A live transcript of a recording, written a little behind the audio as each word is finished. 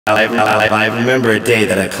I remember a day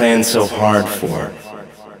that I planned so hard for,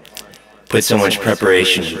 put so much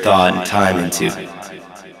preparation and thought and time into.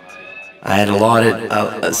 I had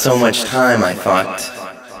allotted so much time, I thought,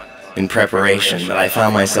 in preparation, but I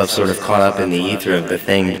found myself sort of caught up in the ether of the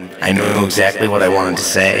thing. I knew exactly what I wanted to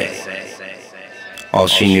say. All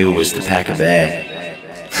she knew was to pack a bag.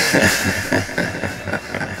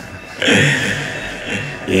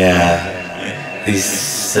 Yeah, these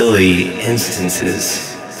silly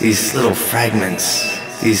instances, these little fragments,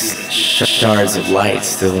 these shards of light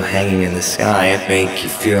still hanging in the sky make you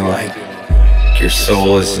feel like your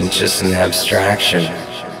soul isn't just an abstraction,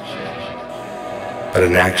 but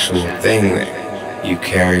an actual thing that you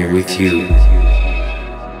carry with you.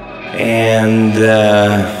 And,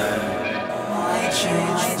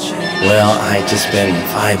 well, I'd just been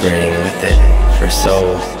vibrating with it for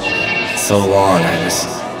so long. I was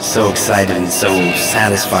so excited and so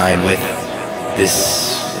satisfied with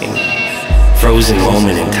this frozen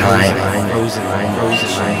moment in time.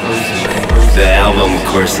 The album, of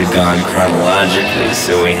course, had gone chronologically,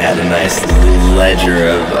 so we had a nice ledger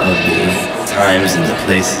of the times and the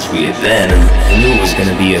places we had been, and I knew it was going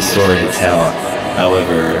to be a story to tell.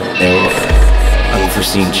 However, there were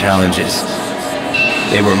unforeseen challenges.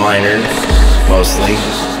 They were minor, mostly.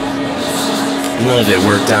 None of it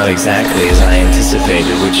worked out exactly as I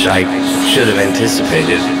anticipated, which I should have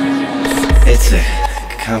anticipated. It's a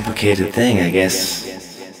complicated thing, I guess.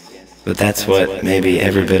 But that's what maybe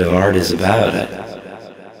every bit of art is about.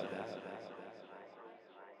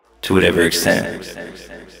 To whatever extent.